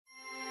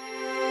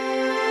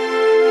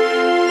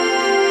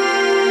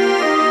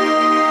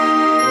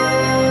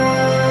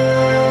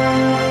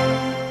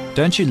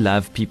Don't you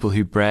love people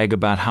who brag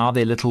about how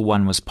their little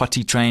one was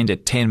potty trained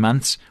at 10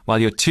 months while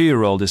your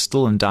 2-year-old is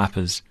still in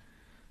diapers?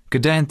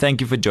 Good day and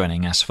thank you for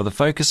joining us for the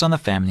Focus on the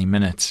Family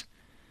Minute.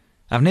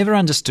 I've never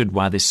understood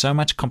why there's so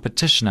much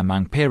competition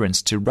among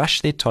parents to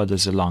rush their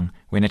toddlers along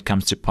when it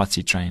comes to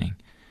potty training.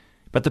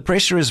 But the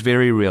pressure is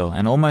very real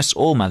and almost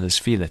all mothers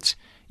feel it,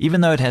 even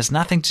though it has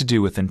nothing to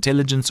do with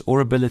intelligence or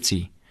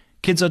ability.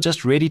 Kids are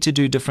just ready to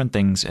do different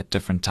things at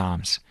different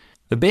times.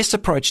 The best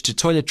approach to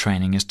toilet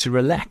training is to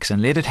relax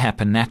and let it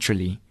happen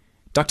naturally.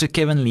 Dr.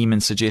 Kevin Lehman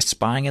suggests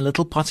buying a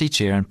little potty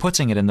chair and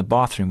putting it in the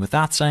bathroom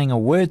without saying a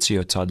word to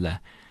your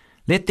toddler.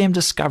 Let them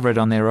discover it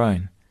on their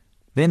own.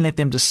 Then let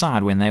them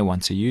decide when they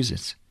want to use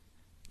it.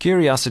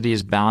 Curiosity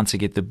is bound to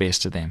get the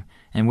best of them,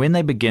 and when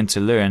they begin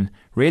to learn,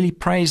 really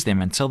praise them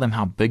and tell them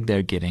how big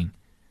they're getting.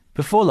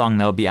 Before long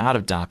they'll be out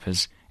of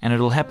diapers, and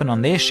it'll happen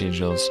on their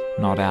schedules,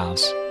 not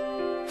ours.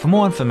 For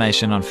more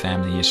information on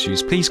family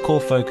issues, please call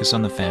Focus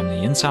on the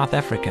Family in South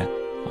Africa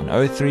on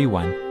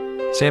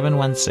 031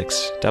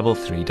 716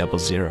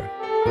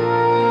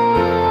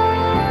 3300.